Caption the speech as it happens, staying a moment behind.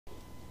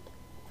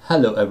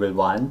Hello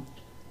everyone,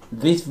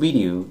 this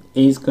video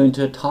is going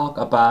to talk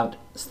about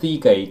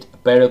Seagate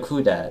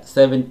Barracuda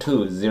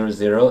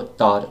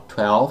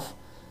 7200.12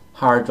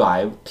 Hard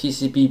Drive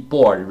PCB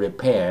board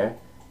repair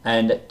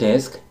and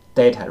disk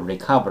data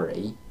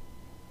recovery.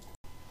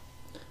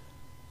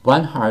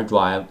 One hard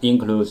drive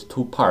includes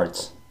two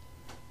parts,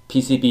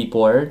 PCB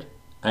board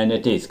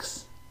and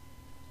disks,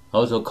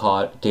 also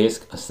called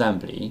disk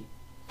assembly.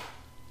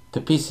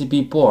 The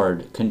PCB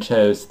board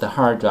controls the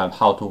hard drive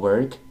how to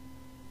work,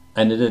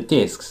 and the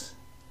disks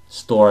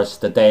stores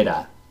the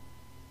data.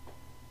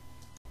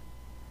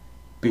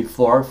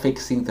 Before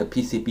fixing the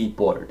PCB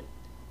board,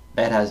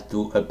 let us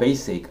do a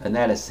basic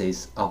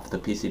analysis of the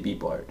PCB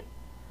board.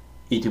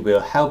 It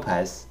will help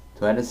us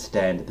to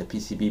understand the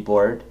PCB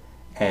board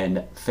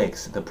and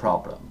fix the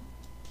problem.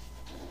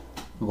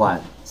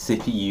 1.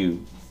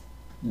 CPU.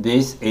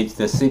 This is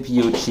the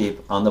CPU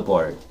chip on the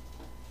board.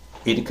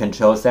 It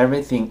controls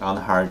everything on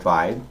the hard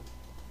drive.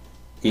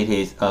 It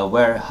is a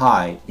very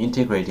high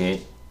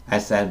integrated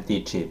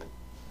SSD chip.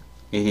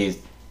 It is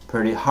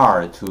pretty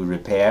hard to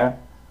repair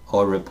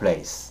or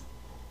replace.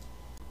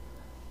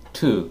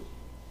 2.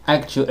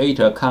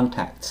 Actuator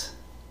contacts.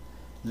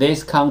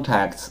 These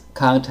contacts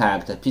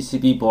contact the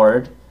PCB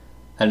board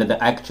and the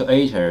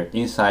actuator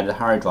inside the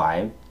hard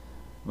drive,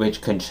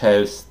 which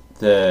controls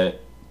the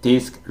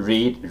disk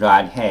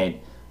read-write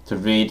head to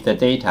read the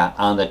data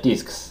on the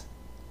disks.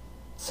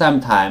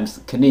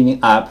 Sometimes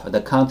cleaning up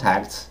the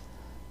contacts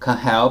can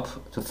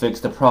help to fix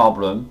the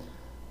problem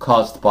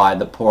caused by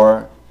the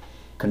poor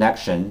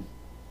connection,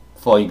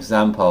 for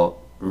example,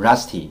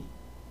 rusty.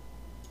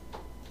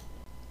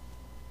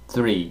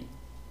 3.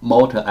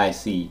 Motor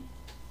IC.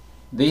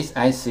 This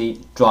IC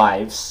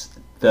drives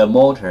the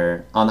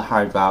motor on the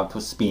hard drive to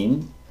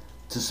spin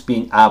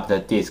up the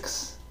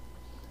disks.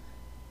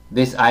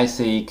 This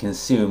IC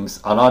consumes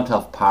a lot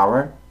of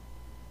power.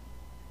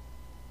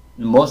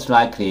 Most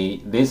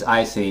likely, this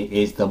IC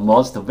is the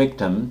most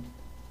victim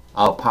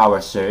of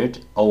power surge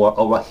or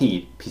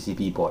overheat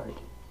PCB board.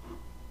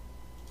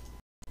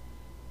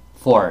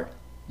 4.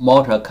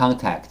 Motor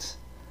contacts.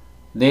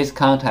 These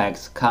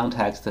contacts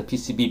contact the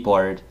PCB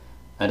board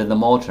and the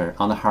motor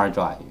on the hard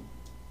drive.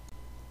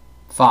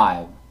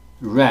 5.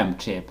 RAM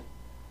chip.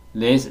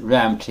 This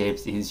RAM chip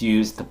is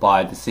used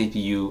by the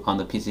CPU on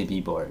the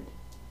PCB board.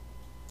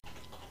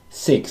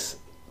 6.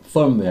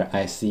 Firmware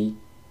IC,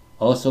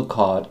 also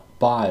called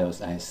BIOS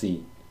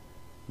IC.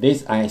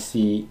 This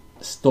IC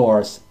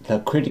stores the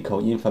critical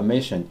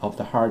information of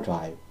the hard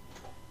drive,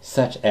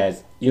 such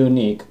as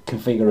unique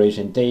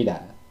configuration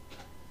data.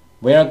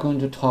 We are going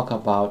to talk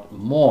about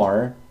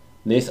more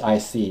this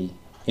IC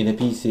in the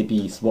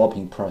PCB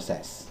swapping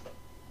process.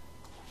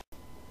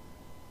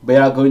 We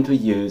are going to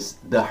use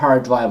the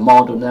hard drive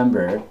model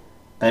number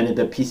and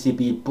the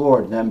PCB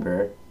board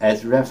number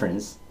as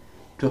reference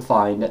to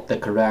find the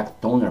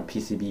correct donor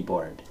PCB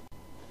board.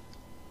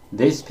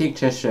 This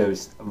picture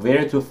shows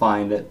where to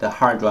find the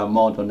hard drive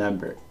model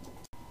number.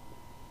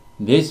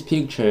 This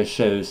picture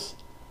shows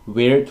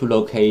where to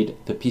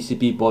locate the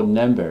PCB board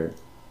number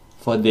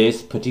for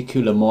this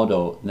particular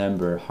model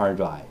number hard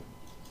drive.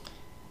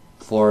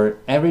 For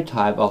every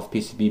type of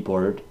PCB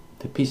board,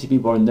 the PCB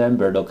board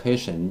number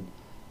location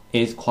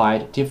is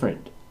quite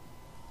different.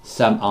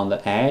 Some on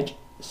the edge,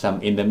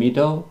 some in the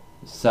middle,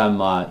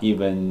 some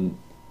even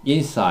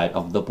inside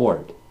of the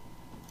board.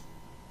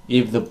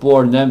 If the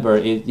board number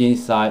is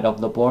inside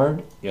of the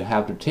board, you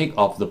have to take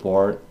off the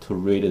board to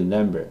read the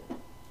number.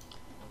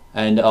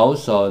 And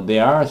also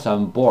there are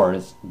some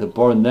boards, the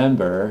board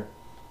number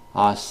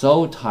are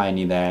so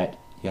tiny that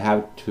you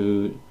have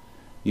to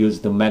use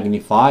the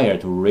magnifier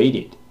to read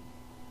it.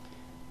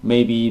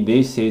 Maybe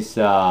this is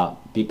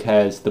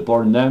because the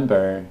board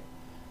number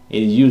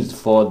is used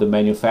for the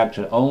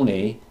manufacturer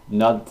only,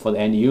 not for the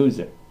end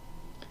user.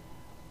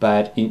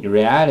 But in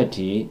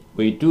reality,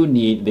 we do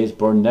need this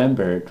board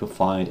number to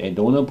find a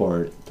donor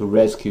board to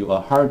rescue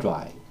a hard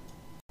drive.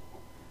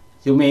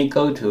 You may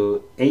go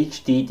to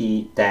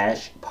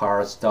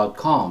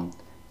hddparts.com,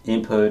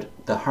 input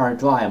the hard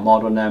drive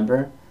model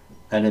number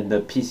and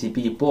the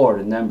PCB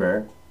board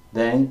number,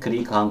 then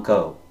click on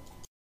Go.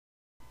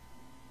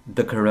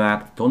 The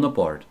correct donor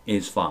board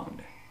is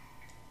found.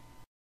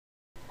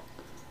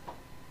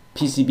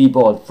 PCB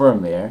board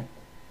firmware.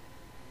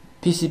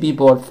 PCB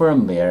board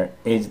firmware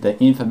is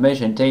the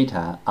information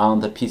data on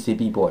the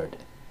PCB board.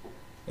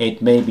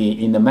 It may be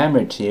in the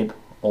memory chip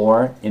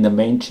or in the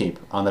main chip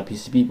on the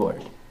PCB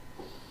board.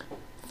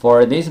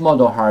 For this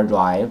model hard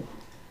drive,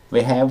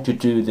 we have to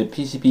do the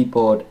PCB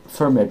board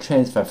firmware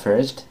transfer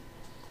first,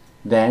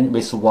 then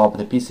we swap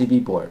the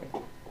PCB board.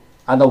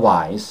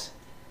 Otherwise,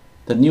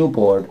 the new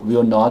board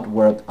will not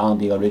work on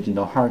the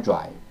original hard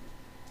drive.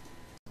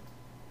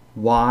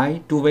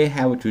 Why do we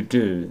have to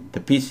do the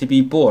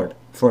PCB board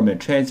firmware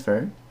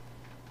transfer?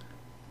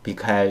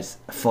 Because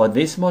for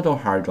this model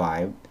hard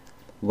drive,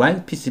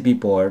 one PCB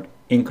board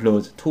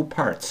includes two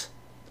parts,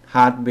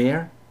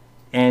 hardware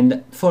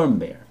and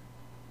firmware.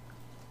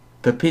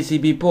 The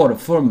PCB board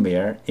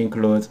firmware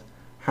includes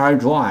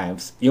hard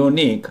drive's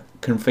unique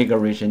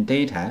configuration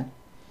data,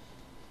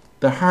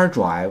 the hard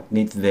drive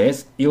needs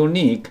this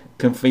unique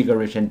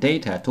configuration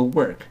data to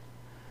work.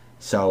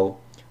 So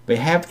we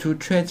have to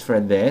transfer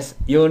this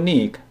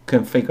unique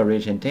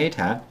configuration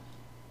data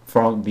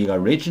from the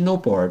original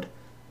board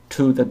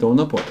to the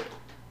donor board.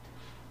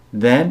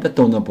 Then the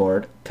donor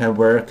board can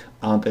work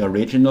on the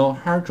original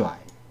hard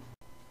drive.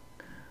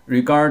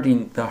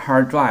 Regarding the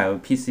hard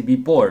drive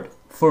PCB board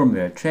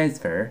firmware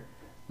transfer,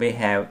 we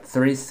have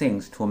three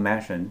things to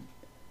mention.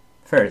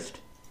 First,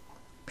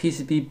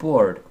 PCB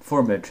board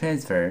firmware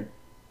transfer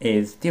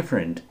is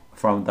different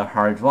from the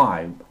hard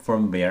drive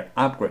firmware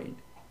upgrade.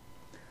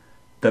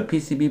 The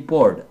PCB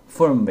board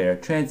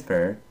firmware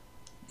transfer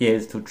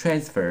is to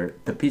transfer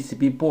the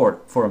PCB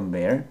board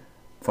firmware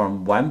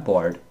from one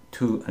board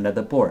to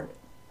another board.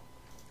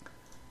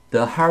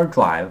 The hard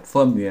drive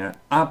firmware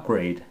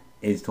upgrade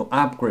is to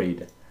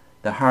upgrade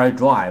the hard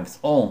drive's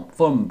own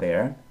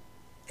firmware.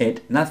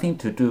 It nothing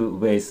to do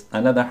with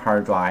another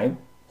hard drive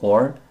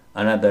or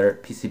another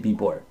PCB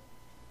board.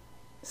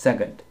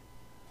 Second,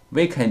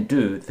 we can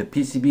do the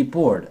PCB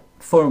board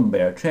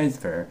firmware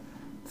transfer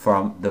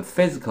from the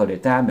physically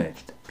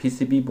damaged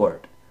PCB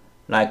board,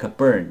 like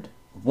burned,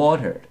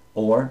 watered,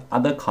 or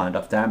other kind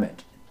of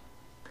damage.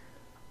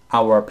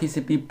 Our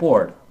PCB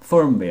board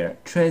firmware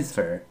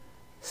transfer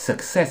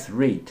success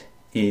rate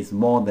is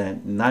more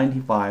than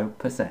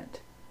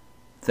 95%.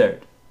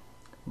 Third,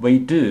 we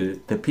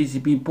do the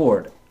PCB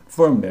board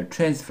firmware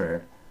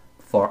transfer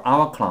for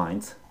our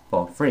clients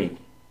for free.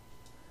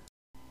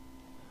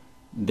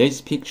 This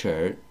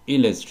picture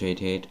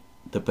illustrated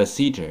the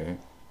procedure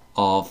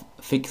of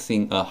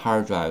fixing a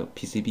hard drive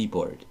PCB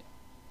board.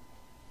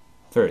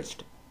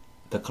 First,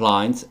 the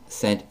clients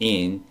sent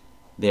in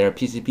their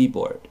PCB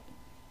board.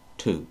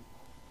 2.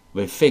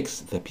 We fix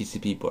the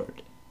PCB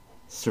board.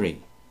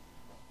 3.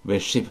 We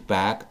ship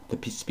back the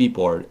PCB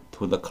board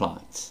to the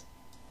clients.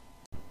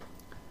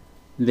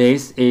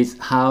 This is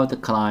how the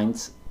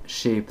clients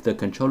ship the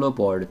controller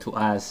board to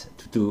us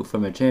to do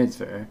firmware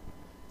transfer.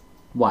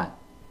 1.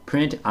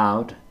 Print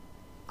out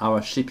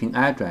our shipping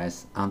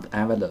address on the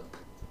envelope.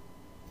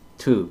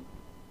 2.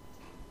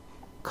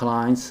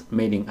 Client's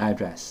mailing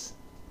address.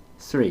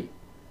 3.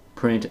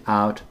 Print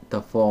out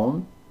the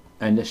form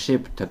and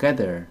ship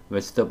together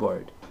with the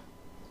board.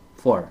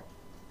 4.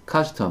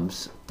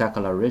 Customs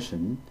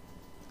declaration,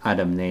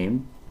 item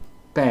name,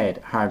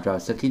 bad hard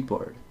drive circuit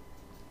board,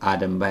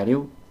 item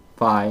value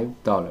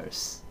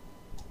 $5.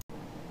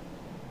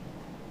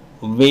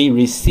 We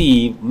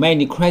receive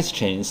many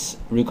questions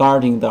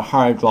regarding the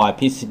hard drive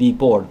PCB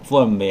board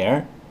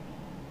firmware,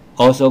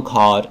 also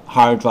called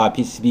hard drive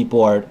PCB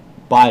board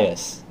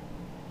BIOS,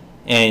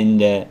 and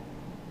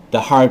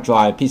the hard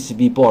drive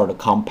PCB board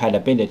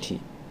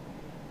compatibility.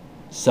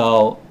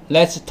 So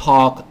let's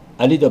talk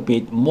a little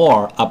bit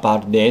more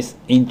about this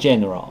in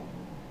general.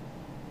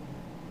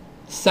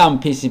 Some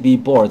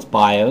PCB boards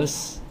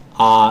BIOS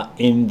are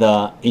in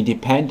the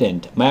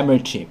independent memory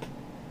chip,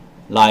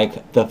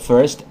 like the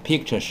first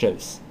picture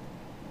shows.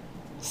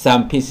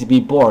 Some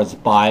PCB boards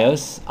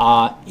BIOS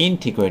are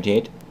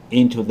integrated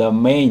into the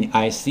main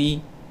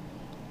IC,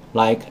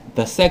 like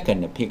the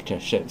second picture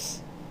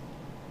shows.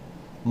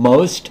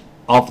 Most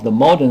of the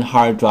modern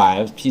hard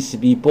drive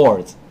PCB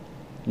boards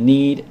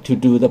need to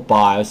do the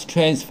BIOS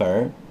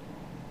transfer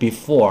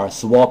before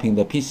swapping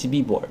the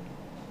PCB board.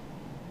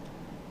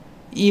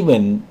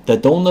 Even the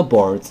donor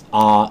boards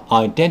are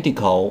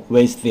identical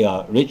with the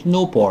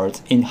original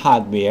boards in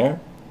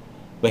hardware.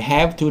 We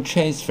have to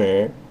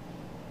transfer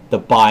the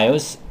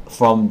BIOS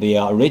from the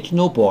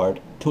original board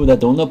to the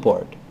donor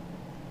board.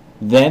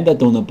 Then the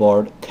donor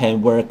board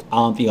can work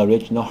on the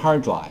original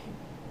hard drive.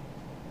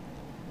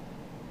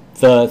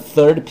 The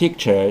third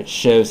picture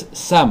shows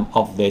some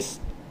of these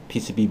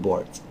PCB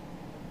boards.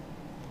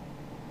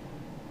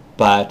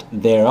 But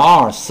there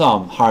are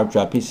some hard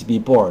drive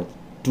PCB boards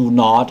do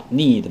not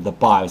need the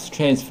BIOS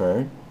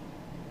transfer.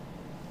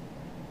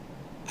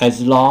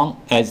 As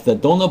long as the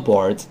donor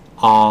boards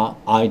are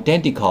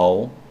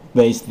identical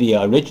with the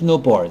original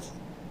boards,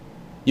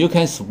 you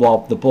can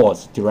swap the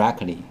boards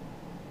directly.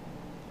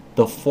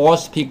 The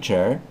fourth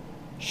picture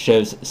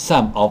shows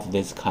some of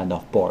these kind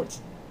of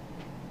boards.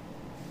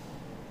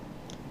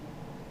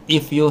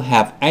 If you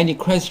have any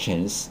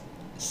questions,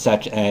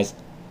 such as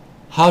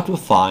how to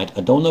find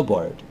a donor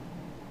board,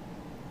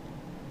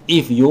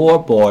 if your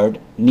board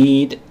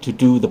need to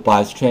do the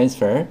BIOS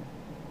transfer,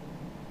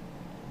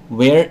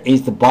 where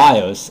is the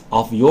BIOS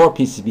of your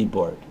PCB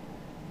board?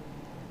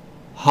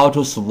 How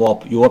to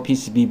swap your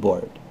PCB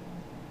board?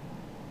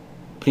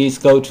 Please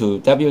go to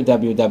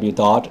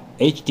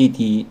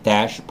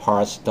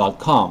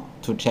www.hddparts.com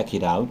to check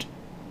it out.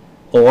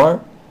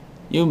 Or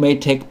you may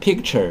take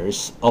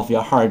pictures of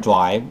your hard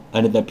drive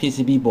and the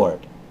PCB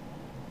board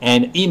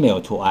and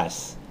email to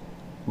us.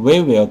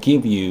 We will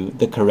give you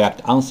the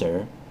correct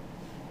answer.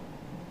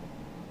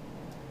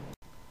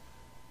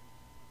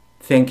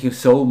 Thank you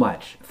so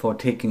much for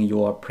taking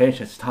your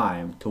precious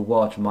time to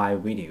watch my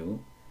video.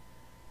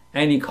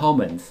 Any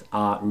comments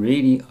are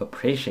really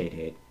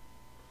appreciated.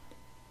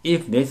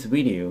 If this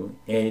video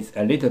is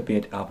a little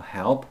bit of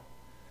help,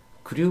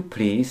 could you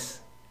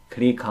please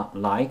Click on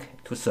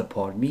like to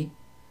support me.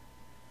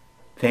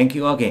 Thank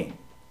you again.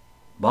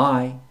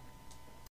 Bye.